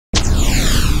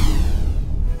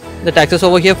The taxes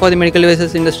over here for the medical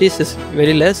devices industries is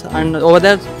very less, and over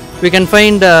there we can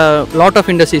find a lot of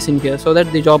industries in here, so that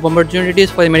the job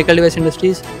opportunities for the medical device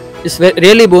industries is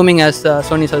really booming, as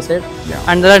Sony sir said.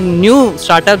 And there are new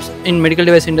startups in medical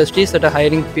device industries that are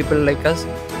hiring people like us.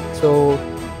 So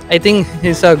I think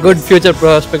it's a good future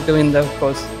perspective in the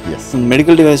course. Yes.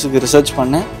 Medical device research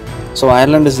panna. So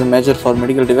Ireland is the major for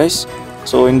medical device.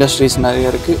 So industries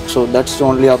நிறைய இருக்கு. So that's the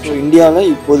only option. இந்தியால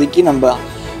இப்போதைக்கு நம்ம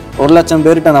 1 லட்சம்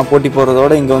பேர்ட்ட நான் போட்டி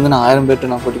போடுறதோட இங்க வந்து நான் 1000 பேர்ட்ட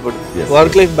நான் போட்டி போடுறேன்.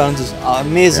 Work life balance is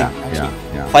amazing actually.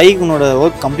 5 உன்னோட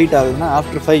work complete ஆகுதுன்னா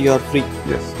after 5 you are free.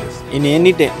 Yes. In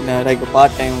any time, like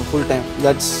part time, full time,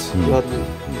 that's your.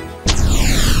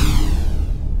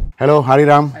 Hello,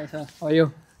 Hariram. Hi sir, how are you?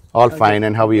 All fine,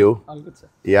 and how are you? All good sir.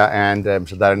 Yeah, and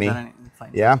Mr. Dharani.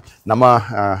 Fine. Yeah, nama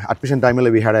admission time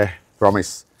we had a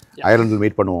promise. Ireland will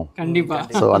meet பண்ணுவோம். கண்டிப்பா.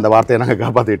 So அந்த வார்த்தையை நாங்க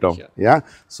காப்பாத்திட்டோம். Yeah.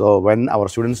 So when our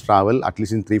students travel, at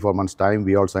least in 3-4 months time,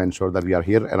 we also ensure that we are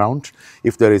here around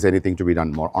if there is anything to be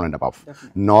done more on and above.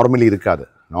 Normally இருக்காது.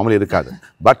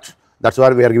 But that's why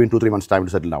we are giving 2-3 months time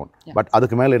to settle down. But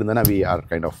adukku mele irundana we are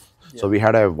kind of. So we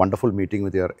had a wonderful meeting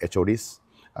with your HODs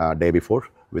day before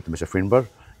with Mr. Finber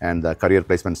and the career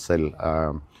placement cell,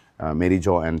 Mary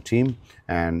Jo and team,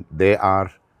 and they are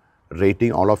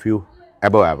rating all of you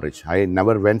above average. I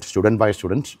never went student by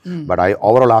student, but I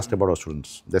overall asked about our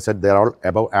students. They said they are all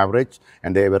above average,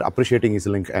 and they were appreciating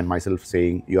EazyLink and myself,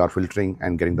 saying you are filtering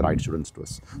and getting the right students to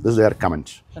us. This is their comment,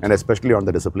 and especially on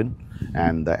the discipline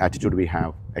and the attitude we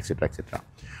have, etc., etc.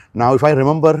 Now, if I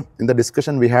remember in the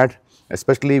discussion we had,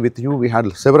 especially with you, we had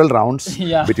several rounds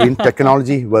between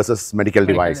technology versus medical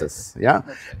devices. Yeah,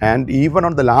 and even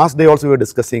on the last day also we were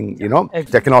discussing,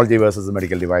 technology versus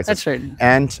medical devices. That's right.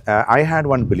 And I had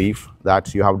one belief that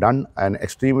you have done an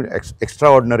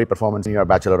extraordinary performance in your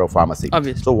Bachelor of Pharmacy.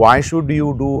 Obviously. So why should you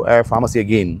do a pharmacy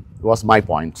again? Was my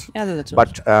point. Yeah, that's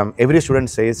right. But every student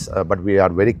says, but we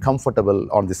are very comfortable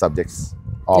on the subjects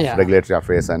of regulatory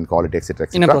affairs and quality, etc.,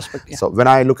 etc. In a prospect, So when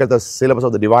I look at the syllabus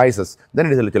of the devices, then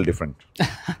it is a little different.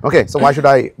 Okay, so why should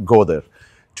I go there?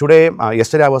 Today,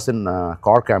 yesterday I was in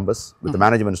core campus with the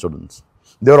management students.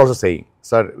 They were also saying,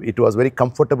 sir, it was very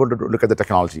comfortable to look at the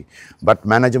technology, but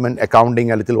management, accounting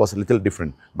was a little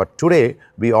different. But today,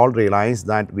 we all realize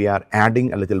that we are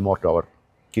adding a little more to our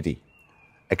kitty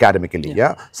academically.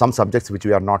 Some subjects which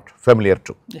we are not familiar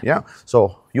to. So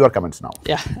your comments now.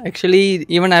 Actually,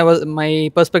 even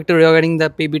my perspective regarding the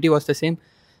PBT was the same.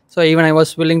 So even I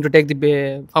was willing to take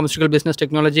the pharmaceutical business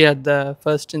technology at the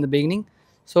first in the beginning.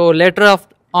 So later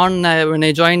on, when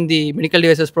I joined the medical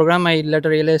devices program, I later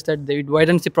realized that it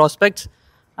widens the prospects,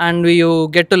 and you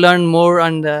get to learn more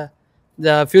on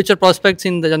the future prospects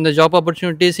in the job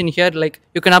opportunities in here. Like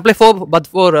you can apply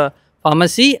for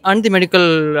pharmacy and the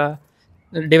medical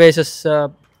devices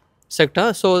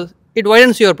sector. So it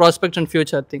widens your prospects and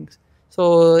future things.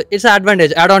 So it's an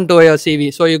advantage, add on to your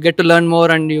CV. So you get to learn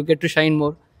more and you get to shine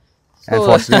more. So and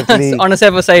fortunately, on a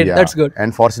safer side, that's good.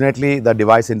 And fortunately, the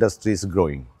device industry is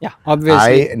growing. Yeah,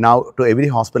 obviously. Now to every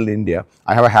hospital in India,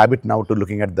 I have a habit now to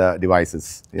looking at the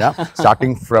devices.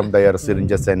 Starting from their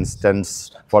syringes and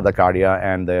stents for the cardia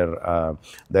and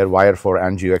their wire for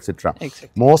angio, etc. Exactly.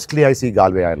 Mostly I see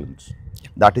Galway, Ireland.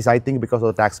 That is, I think, because of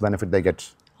the tax benefit they get.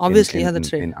 Obviously,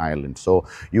 that's right. In Ireland. So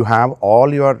you have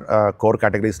all your core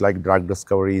categories like drug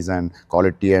discoveries and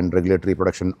quality and regulatory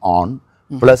production on.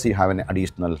 Plus you have an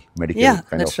additional medical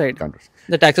kind of countries.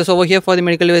 The taxes over here for the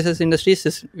medical devices industries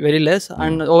is very less,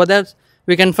 and over there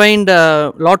we can find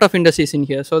a lot of industries in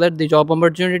here, so that the job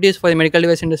opportunities for the medical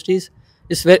device industries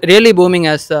is really booming,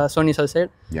 as Sony sir said.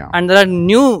 And there are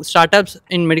new startups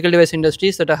in medical device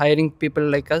industries that are hiring people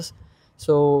like us.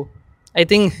 So I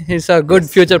think it's a good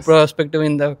future perspective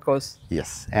in the course.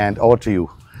 Yes, and over to you,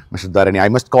 Mr. Dharani. I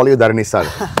must call you Dharani sir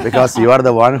because you are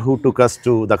the one who took us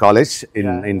to the college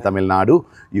in Tamil Nadu.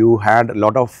 You had a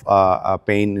lot of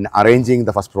pain in arranging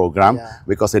the first program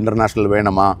because international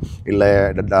venama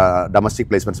illa domestic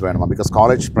placements venama, because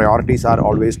college priorities are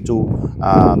always to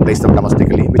place them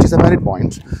domestically, which is a valid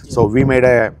point. So we made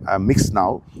a mix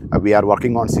now. We are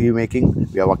working on CV making,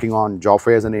 we are working on job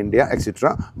fairs in India,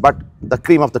 etc. But the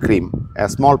cream of the cream, a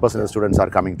small percentage of students are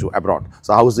coming to abroad.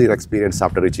 So how was your experience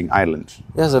after reaching Ireland?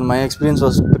 Yes sir, my experience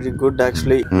was pretty good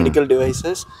actually. Medical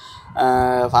devices,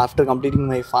 after completing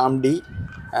my PharmD,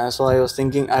 so I was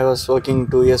thinking, I was working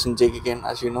 2 years in JKN,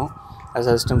 as you know, as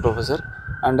assistant professor,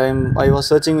 and I was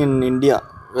searching in India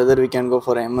whether we can go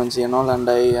for MNC and all, and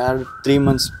I had 3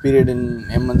 months period in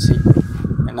MNC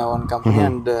in our one company,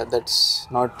 and that's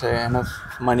not enough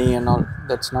money and all.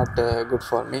 That's not good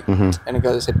for me. எனக்கு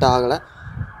அது set ஆகலை.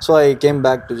 So I came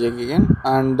back to JK again,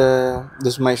 and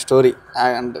this is my story.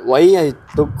 And why I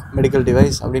took medical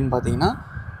device அப்படின்னு பார்த்தீங்கன்னா,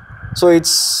 so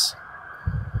it's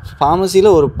ஃபார்மசியில்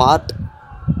ஒரு part,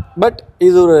 but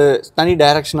இது ஒரு தனி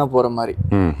டைரக்ஷனாக போகிற மாதிரி.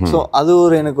 ஸோ அது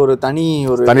ஒரு எனக்கு ஒரு தனி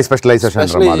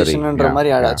ஸ்பெஷலைசேஷன்ன்ற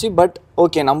மாதிரி ஆடாச்சு. பட்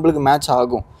ஓகே, நம்மளுக்கு மேட்ச்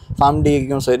ஆகும்,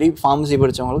 ஃபார்ம்டிக்கும் சரி ஃபார்மசி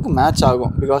படித்தவங்களுக்கு மேட்ச்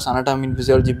ஆகும். Because anatomy and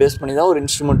physiology base பண்ணி தான் ஒரு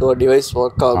இன்ஸ்ட்ருமெண்ட் ஒரு டிவைஸ்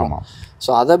ஒர்க் ஆகும். ஸோ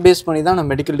அதை பேஸ் பண்ணி தான் நான்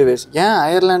மெடிக்கல் டிவைஸ் ஏன்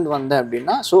அயர்லாண்ட் வந்தேன்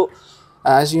அப்படின்னா, so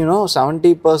as you know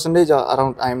 70%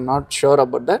 around, I am not sure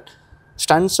about that,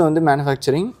 stunts வந்து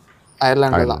மேனுஃபேக்சரிங்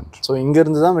அயர்லாண்டில் தான். ஸோ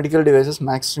இங்கேருந்து தான் medical devices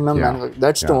maximum manufacture.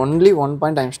 That's the only one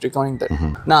point I am ஸ்ட்ரிகானிங் that.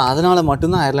 நான் அதனால்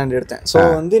மட்டும்தான் அயர்லாண்ட் எடுத்தேன். ஸோ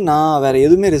வந்து நான் வேறு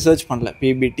எதுவுமே ரிசர்ச் பண்ணல.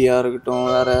 பிபிடியாக இருக்கட்டும்,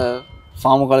 வேறு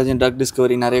ஃபார்மகாலஜி அண்ட் ட்ரக்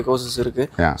டிஸ்கவரி நிறைய கோர்சஸ் இருக்குது.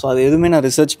 ஸோ அது எதுவுமே நான்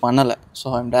ரிசர்ச் பண்ணலை. ஸோ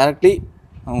ஐம் டைரக்ட்லி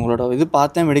உங்களோட இது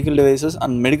பார்த்தேன், medical devices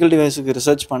and medical டிவைஸுக்கு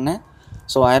research பண்ணேன்.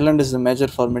 So Ireland is the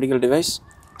major for medical device.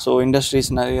 So industries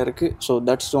நிறைய இருக்குது. So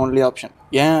that's the only option.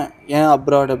 ஏன்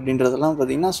அப்ராட் அப்படின்றதெல்லாம்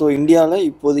பார்த்தீங்கன்னா, ஸோ இந்தியாவில்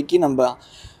இப்போதைக்கு நம்ம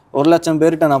 1,00,000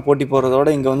 பேர்கிட்ட நான் போட்டி போடுறதோட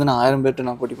இங்கே வந்து நான் 1000 பேர்கிட்ட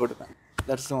நான் போட்டி போட்டுப்பேன்.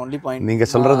 That's the only point. நீங்க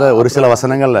சொல்றது ஒரு சில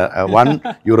வசனங்கள், one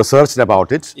you researched about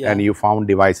it and you found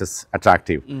devices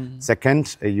attractive. Second,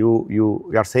 you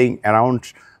are saying around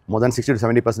more than 60 to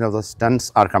 70% of the stunts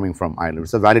are coming from Ireland.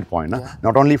 It's a valid point.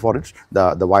 Not only for it,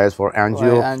 the wires for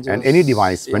angio and any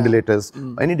device, ventilators,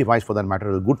 any device for that matter,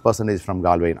 a good percentage from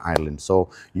Galway in Ireland. So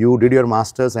you did your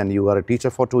masters and you were a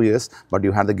teacher for 2 years, but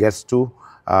you had the guts to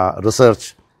research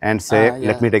and say,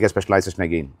 let me take a specialization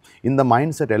again. In the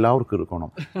mindset,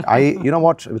 you know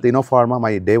what, with InnoPharma,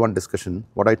 my day one discussion,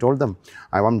 what I told them,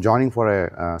 I am joining for a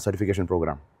certification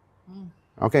program,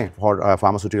 okay, for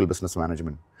pharmaceutical business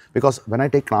management. Because when I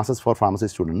take classes for pharmacy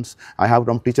students, I have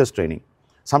done teachers training.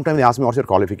 Sometimes they ask me, what's your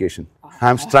qualification?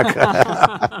 I'm struck.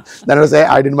 Then I say,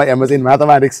 I did my MSc in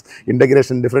mathematics,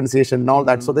 integration, differentiation, and all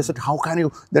that. So they said, how can you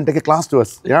then take a class to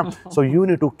us? Yeah. So you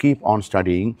need to keep on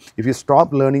studying. If you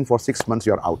stop learning for 6 months,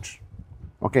 you're out.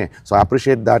 Okay. So I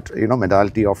appreciate that,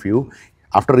 mentality of you.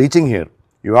 After reaching here,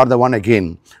 you are the one again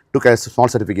took a small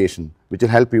certification, which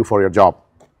will help you for your job.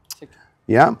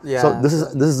 Yeah. So this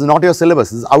is not your syllabus.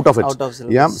 This is out of it. Out of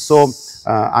syllabus. Yeah. So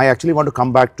I actually want to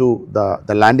come back to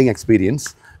the landing experience.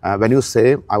 When you say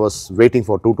I was waiting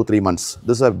for 2 to 3 months,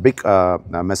 this is a big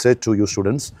message to you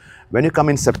students. When you come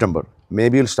in September,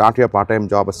 maybe you'll start your part-time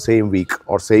job the same week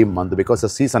or same month because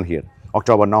the season here,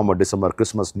 October, November, December,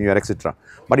 Christmas, New Year, etc.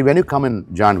 But when you come in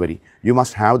January, you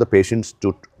must have the patience to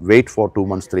wait for 2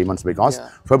 months, 3 months because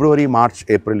February, March,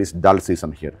 April is dull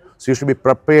season here. So you should be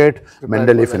prepared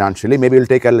mentally, financially. Maybe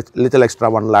you'll take a little extra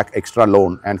 1 lakh extra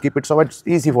loan and keep it so it's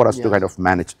easy for us to kind of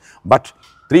manage. But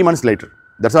 3 months later,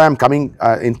 that's why I'm coming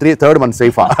in third month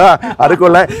safer.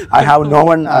 I have no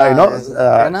one,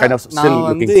 kind of still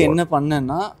looking for. என்ன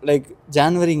பண்ணேன்னா, like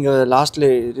January இங்கே லாஸ்ட்ல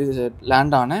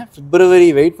land ஆனேன். பிப்ரவரி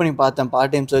wait பண்ணி பார்த்தேன்,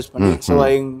 part time search பண்ணி. So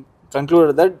I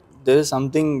concluded that there is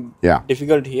something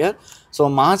difficult here. So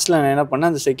மார்ச்ல நான் என்ன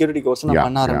பண்ணேன், அந்த செக்யூரிட்டி கோர்ஸ் நான்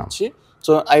பண்ண ஆரம்பிச்சு.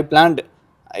 So I plant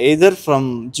either from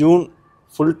June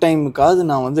full டைமுக்காவது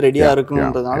நான் வந்து ரெடியாக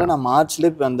இருக்கணுன்றதுனால நான்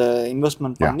மார்ச்ல அந்த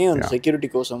இன்வெஸ்ட்மெண்ட் பண்ணி அந்த செக்யூரிட்டி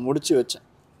கோர்ஸை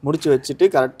முடிச்சு வச்சுட்டு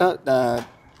கரெக்டாக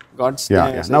God's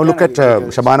Now look at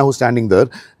Shabana who's standing there.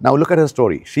 Now look at her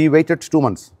story. She waited 2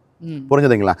 months.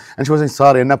 புரிஞ்சதுங்களா? And she was saying,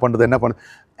 sir, என்ன பண்ணுறது?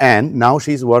 And now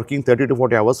she's working 30 to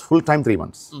 40 hours full time 3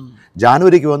 months.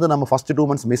 ஜான்வரிக்கு வந்து நம்ம first 2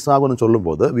 months miss ஆகும்னு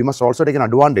சொல்லும்போது we must also take an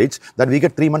advantage that we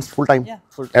get 3 months full time.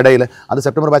 இடையில அது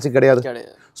September batch கிடையாது.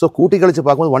 So கூட்டி கழிச்சு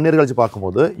பார்க்கும்போது 1 year கழிச்சு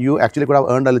பார்க்கும்போது you actually could have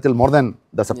earned a little more than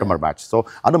the September batch. So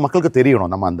அது மக்களுக்கு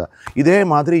தெரியணும். நம்ம அந்த இதே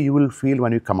மாதிரி you will feel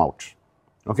when you come out.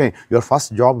 Okay, your first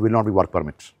job will not be work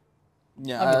permit.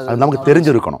 அது நமக்கு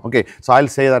தெரிஞ்சிருக்கணும். Okay, so I'll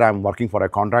say that I'm working for a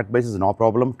contract basis, no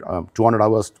problem, 200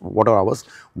 hours, whatever hours,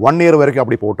 1 year வரைக்கும்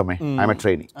அப்படி போட்டோமே, I'm a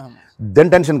trainee. Then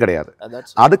tension கிடையாது.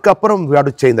 அதுக்கப்புறம் we have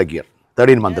to change the gear.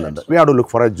 13 months இருந்து we have to look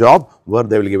for a job where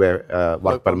they will give a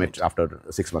work permit after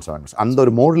 6 months, 7 months. அந்த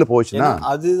ஒரு மோட்ல போச்சுன்னா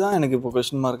அதுதான் எனக்கு இப்போ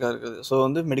क्वेश्चन மார்க்கா இருக்குது. ஸோ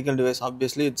வந்து medical device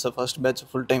obviously it's a first batch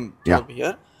full time job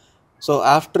here. So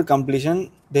after completion,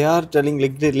 they are telling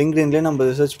LinkedIn நம்ம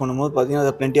research பண்ணும்போது பார்த்தீங்கன்னா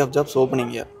there are plenty of jobs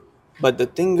opening here. But the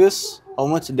thing is, how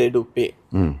much they do pay.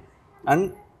 And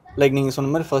like நீங்கள்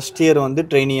சொன்ன மாதிரி first year வந்து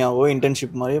ட்ரெயினியாவோ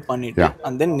internship மாதிரியோ பண்ணிட்டு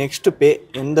and then next pay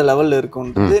எந்த லெவலில்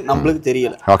இருக்குன்றது நம்மளுக்கு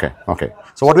தெரியல. Okay.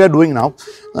 So what we are doing now,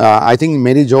 I think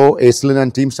Mary Jo, Aislinn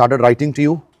and team started writing to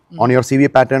you on your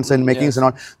CV patterns and makings and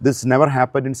all. This never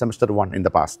happened in semester 1 in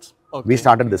the past. We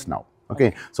started this now. Okay,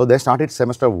 so they started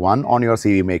semester 1 on your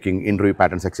CV making, interview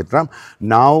patterns, etc.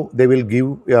 Now they will give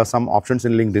some options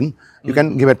in LinkedIn. You can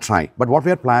give a try. But what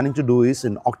we are planning to do is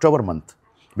in October month,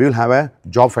 we will have a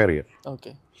job fair here.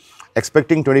 Okay.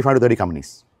 Expecting 25 to 30 companies.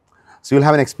 So you'll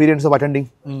have an experience of attending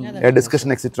a discussion,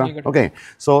 etc. Okay,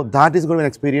 so that is going to be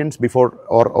an experience before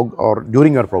or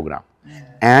during your program,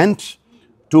 and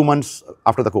 2 months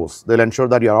after the course, they'll ensure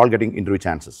that you are all getting interview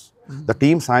chances. The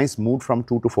team size moved from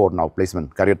 2 to 4 now,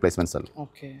 career placement cell.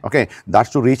 Okay,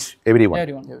 that's to reach everyone.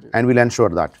 And we'll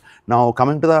ensure that. Now,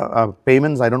 coming to the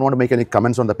payments, I don't want to make any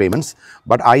comments on the payments,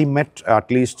 but I met at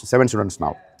least 7 students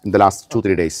now in the last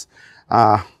 2-3 days.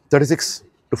 36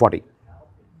 to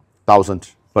 40,000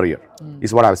 per year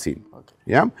is what I've seen.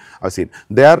 Yeah, I've seen.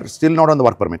 They are still not on the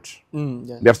work permit.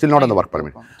 They are still not on the work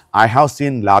permit. I have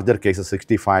seen larger cases,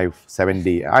 65,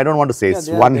 70. I don't want to say it's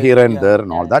one here and there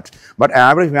and all that. But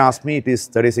average, if you ask me, it is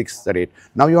 36, 38.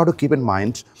 Now you have to keep in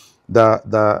mind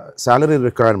the salary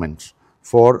requirements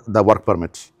for the work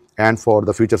permit and for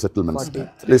the future settlements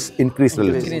is increased a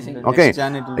little. Okay,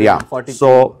 yeah.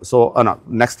 So no,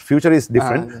 next future is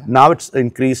different. Now it's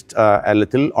increased a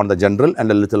little on the general and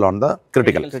a little on the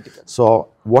critical. So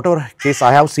whatever case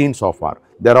I have seen so far,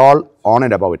 they're all on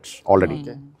and above it already.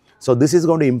 So this is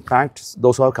going to impact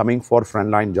those who are coming for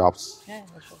frontline jobs,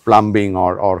 plumbing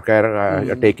or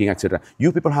care taking, etc.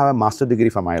 You people have a master degree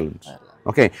from Ireland.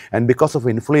 Okay, and because of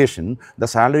inflation, the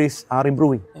salaries are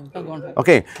improving.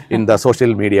 Okay, in the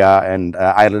social media and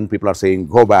Ireland, people are saying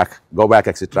go back,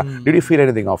 etc. Did you feel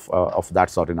anything of that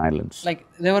sort in Ireland? Like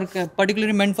they were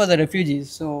particularly meant for the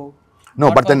refugees, so. No,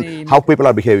 but then how people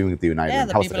are behaving with you in Ireland? Yeah,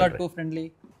 the people are too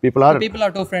friendly. People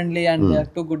are too friendly and they are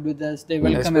too good with us. They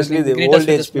welcome especially us. the old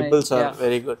age peoples are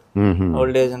very good.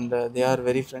 Old age and they are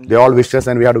very friendly. They all wish us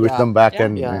and we have to wish them back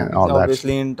and all so that.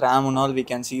 Obviously in tram and all we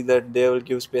can see that they will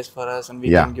give space for us and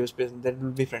we can give space. That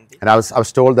will be friendly. And I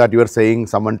was told that you were saying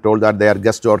someone told that they are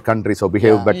just your country, so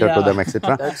behave better to them,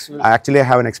 etc. I actually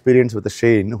have an experience with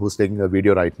Shane who's taking the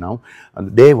video right now.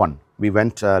 On day one, we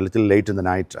went a little late in the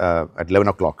night at 11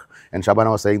 o'clock. And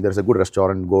Shabana was saying there's a good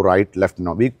restaurant, go right, left.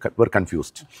 No, we were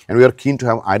confused. And we were keen to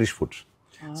have Irish food.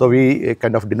 So we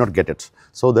kind of did not get it.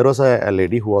 So there was a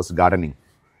lady who was gardening.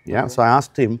 Yeah. So I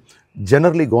asked him,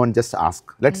 generally go and just ask.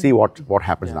 Let's see what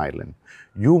happens in Ireland.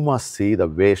 You must see the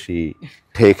way she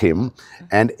take him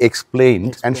and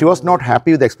explained. And she was not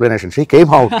happy with the explanation. She came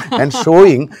out and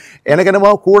showing, and he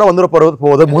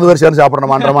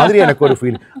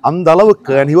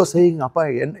was saying,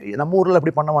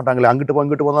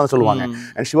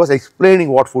 and she was explaining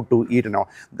what food to eat and all.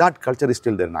 That culture is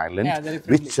still there in Ireland,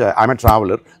 which I'm a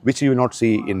traveler, which you will not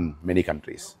see in many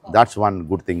countries. That's one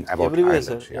good thing about everywhere,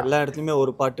 Ireland. sir. எல்லா இடத்துலயுமே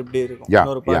ஒரு part இப்படி இருக்கும்,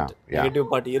 இன்னொரு part negative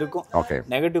part இருக்கும்.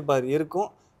 Negative part இருக்கும்.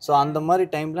 So அந்த மாதிரி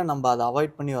டைம்ல நம்ம அதை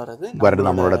அவாய்ட் பண்ணி வரது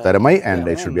நம்மளோட திறமை and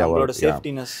it should be our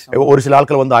safetiness. ஒரு சில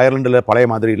ஆட்கள் வந்து அயர்லாந்துல பழைய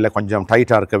மாதிரி இல்ல கொஞ்சம்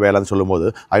டைட்டா இருக்க வேலைன்னு சொல்லும்போது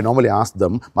I normally ask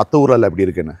them மத்த ஊர்ல எப்படி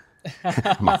இருக்குன்னு.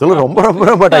 மத்த ஊர்ல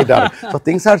ரொம்ப டைட்டா இருக்கு. So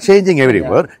things are changing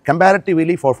everywhere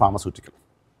comparatively for pharmaceutical.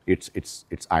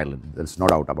 It's Ireland. There's no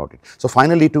doubt about it. So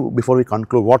finally, before we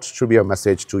conclude, what should be your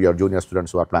message to your junior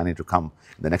students who are planning to come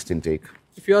in the next intake?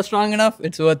 If you are strong enough,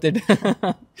 it's worth it.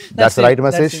 That's the right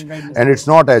message. And it's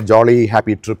not a jolly,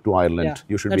 happy trip to Ireland.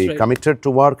 You should be committed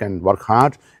to work and work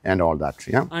hard and all that.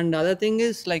 Yeah. And the other thing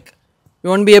is like you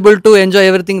won't be able to enjoy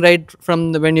everything right from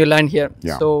when you land here.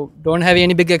 So don't have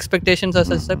any big expectations as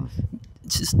a step.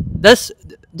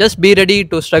 Just be ready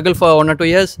to struggle for 1 or 2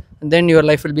 years, and then your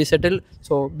life will be settled.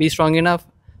 So be strong enough,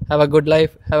 have a good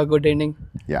life, have a good ending.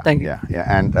 Thank you.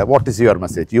 And what is your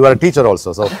message? You are a teacher also,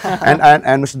 so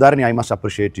and Mr. Dharani, I must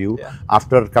appreciate you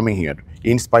after coming here.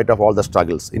 In spite of all the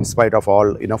struggles, in spite of all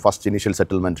first initial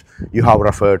settlement, you have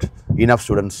referred enough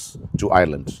students to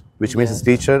Ireland, which means as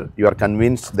teacher, you are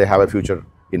convinced they have a future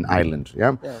in Ireland.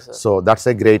 So that's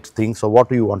a great thing. So what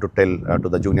do you want to tell to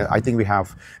the junior? I think we have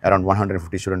around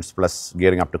 150 students plus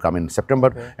gearing up to come in September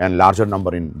and larger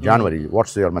number in January.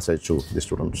 What's your message to the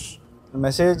students? The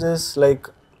message is like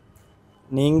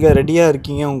நீங்க ரெடியா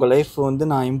இருக்கீங்க, உங்க life வந்து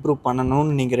நான் improve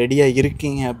பண்ணணும்னு நீங்க ரெடியா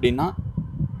இருக்கீங்க அப்படின்னா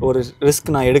ஒரு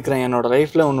ரிஸ்க் நான் எடுக்கிறேன் என்னோட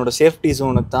லைஃப்ல, உன்னோட சேஃப்டி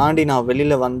ஜோனை தாண்டி நான்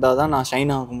வெளியில வந்தாதான் நான்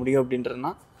ஷைன் ஆக முடியும்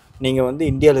அப்படின்றதுனா நீங்கள் வந்து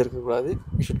இந்தியாவில் இருக்கக்கூடாது.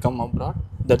 You should come abroad.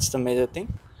 That's the major thing.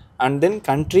 And then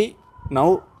country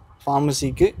now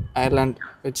ஃபார்மசிக்கு Ireland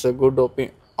it's a good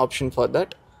option for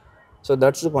that. So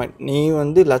that's the point. நீ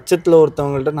வந்து லட்சத்தில்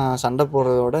ஒருத்தவங்கள்ட்ட நான் சண்டை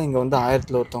போடுறதோட இங்கே வந்து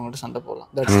 1000 ஒருத்தவங்கள்ட்ட சண்டை போடலாம்.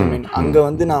 That's the main. அங்கே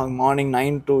வந்து நான் மார்னிங்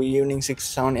 9 to ஈவினிங் 6,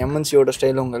 7 எம்என்சியோட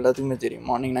ஸ்டைல் உங்கள் எல்லாத்துக்குமே தெரியும்.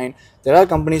 மார்னிங் 9 எல்லா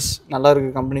கம்பெனிஸ் நல்லா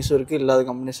இருக்குது, கம்பெனிஸும் இருக்குது, இல்லாத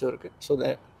கம்பெனிஸும் இருக்குது.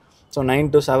 ஸோ 9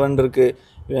 to 7 இருக்குது.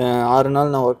 6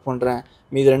 நாள் நான் ஒர்க் பண்ணுறேன்,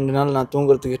 மீது 2 நாள் நான்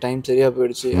தூங்குறதுக்கு டைம் சரியாக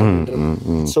போயிடுச்சு அப்படின்றது.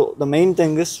 So the main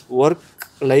thing is work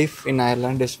life in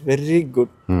Ireland is very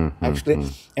good. Actually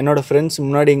என்னோடய ஃப்ரெண்ட்ஸ்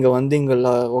முன்னாடி இங்கே வந்து இங்கே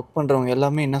ஒர்க் பண்ணுறவங்க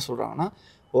எல்லாமே என்ன சொல்கிறாங்கன்னா,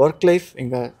 ஒர்க் லைஃப்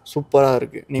இங்கே சூப்பராக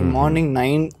இருக்குது. நீ மார்னிங்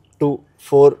 9 to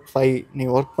 4, 5 நீ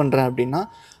ஒர்க் பண்ணுறேன் அப்படின்னா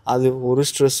அது ஒரு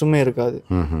ஸ்ட்ரெஸ்ஸுமே இருக்காது.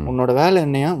 உன்னோட வேலை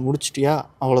என்னையா முடிச்சிட்டியா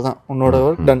அவ்வளோதான், உன்னோட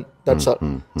work done, that's all.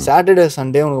 Saturday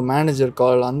Sunday உனக்கு மேனேஜர்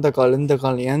கால், அந்த கால், இந்த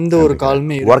கால், எந்த ஒரு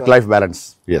காலுமே work life balance.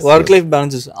 Work life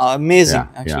balance is amazing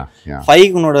actually.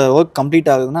 5 உன்னோட ஒர்க்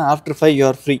கம்ப்ளீட் ஆகுதுன்னா after 5 you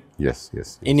are free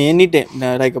in any time,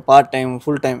 like part time,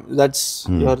 full time, that's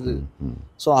your.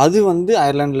 So அது வந்து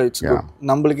அயர்லாண்டில் it's good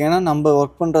நம்மளுக்கு. ஏன்னா நம்ம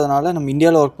ஒர்க் பண்ணுறதுனால நம்ம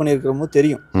இந்தியாவில் ஒர்க் பண்ணியிருக்கிறோமோ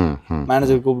தெரியும்.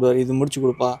 மேனேஜர் கூப்பிடுவார், இது முடிச்சு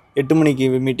கொடுப்பா, 8 மணிக்கு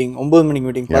மீட்டிங், 9 மணிக்கு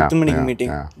மீட்டிங், 10 மணிக்கு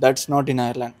meeting. That's not in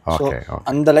Ireland. So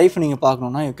அந்த லைஃப் நீங்கள்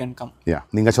பார்க்கணுன்னா யூ கேன் கம்.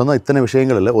 நீங்கள் சொன்ன இத்தனை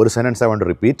விஷயங்கள் இல்லை, ஒரு sentence I want to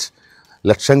repeat.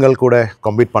 லட்சங்கள் கூட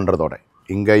கம்பீட் பண்ணுறதோட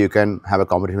இங்கே you can have a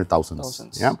competition with thousands.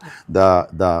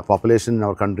 The population in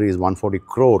our country is 140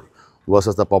 crore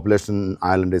versus the population in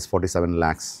Ireland is 47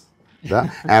 lakhs. The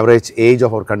average age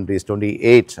of our country is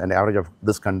 28 and the average of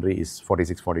this country is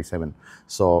 46, 47.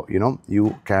 So, you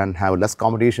can have less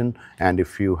competition, and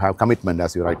if you have commitment,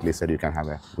 as you rightly said, you can have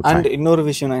a good time. And இன்னொரு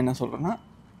விஷயம் நான் என்ன சொல்கிறேன்னா,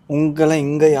 உங்களை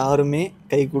இங்கே யாருமே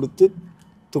கை கொடுத்து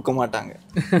தூக்க மாட்டாங்க.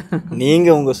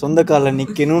 நீங்கள் உங்கள் சொந்த காலில்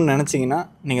நிற்கணும்னு நினச்சிங்கன்னா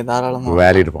நீங்கள் தாராளமாக.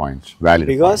 Valid point.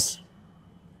 Because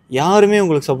யாருமே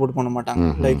உங்களுக்கு சப்போர்ட் பண்ண மாட்டாங்க.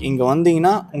 லைக் இங்கே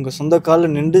வந்தீங்கன்னா உங்கள் சொந்த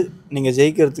காலில் நின்று நீங்கள்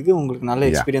ஜெயிக்கிறதுக்கு உங்களுக்கு நல்ல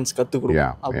எக்ஸ்பீரியன்ஸ் கற்றுக்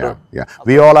கொடுக்கும்.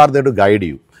 We all are there to guide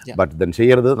you. But then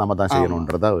செய்யறது நம்ம தான்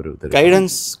செய்யணுன்றதா ஒரு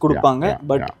கைடன்ஸ் கொடுப்பாங்க.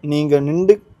 பட் நீங்கள்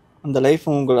நின்று அந்த லைஃப்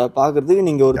உங்களை பார்க்கறதுக்கு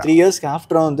நீங்கள் ஒரு 3 years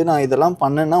ஆஃப்டராக வந்து நான் இதெல்லாம்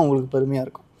பண்ணேன்னா உங்களுக்கு பெருமையாக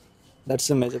இருக்கும். That's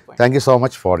the major point. Thank you so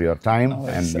much for your time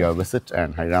and your visit. And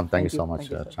Hariram, thank you so much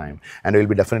for your time. And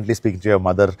we'll be definitely speaking to your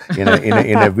mother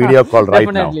in a video call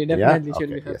right now. Definitely,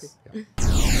 she'll be happy. Yes.